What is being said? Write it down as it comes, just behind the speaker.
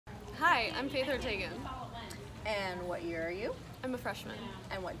Hi, I'm Faith Ortegon. And what year are you? I'm a freshman.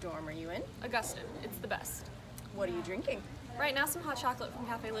 And what dorm are you in? Augustine. It's the best. What are you drinking? Right now, some hot chocolate from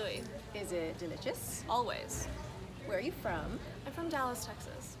Cafe Louie. Is it delicious? Always. Where are you from? I'm from Dallas,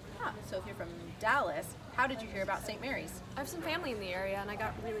 Texas. So if you're from Dallas, how did you hear about St. Mary's? I have some family in the area and I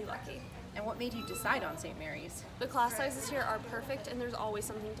got really lucky. And what made you decide on St. Mary's? The class sizes here are perfect and there's always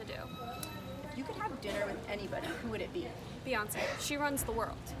something to do. If you could have dinner with anybody, who would it be? Beyonce. She runs the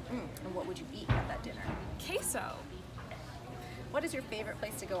world. And what would you eat at that dinner? Queso. What is your favorite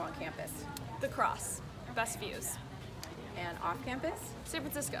place to go on campus? The Cross. Best views. And off campus? San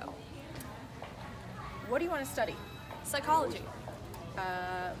Francisco. What do you want to study? Psychology.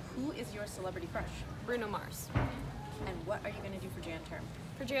 Who is your celebrity crush? Bruno Mars. And what are you going to do for Jan term?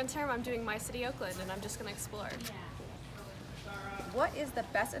 For Jan term, I'm doing My City Oakland and I'm just going to explore. What is the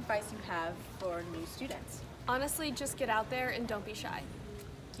best advice you have for new students? Honestly, just get out there and don't be shy.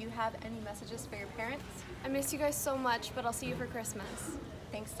 Do you have any messages for your parents? I miss you guys so much, but I'll see you for Christmas.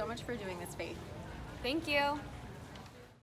 Thanks so much for doing this, Faith. Thank you.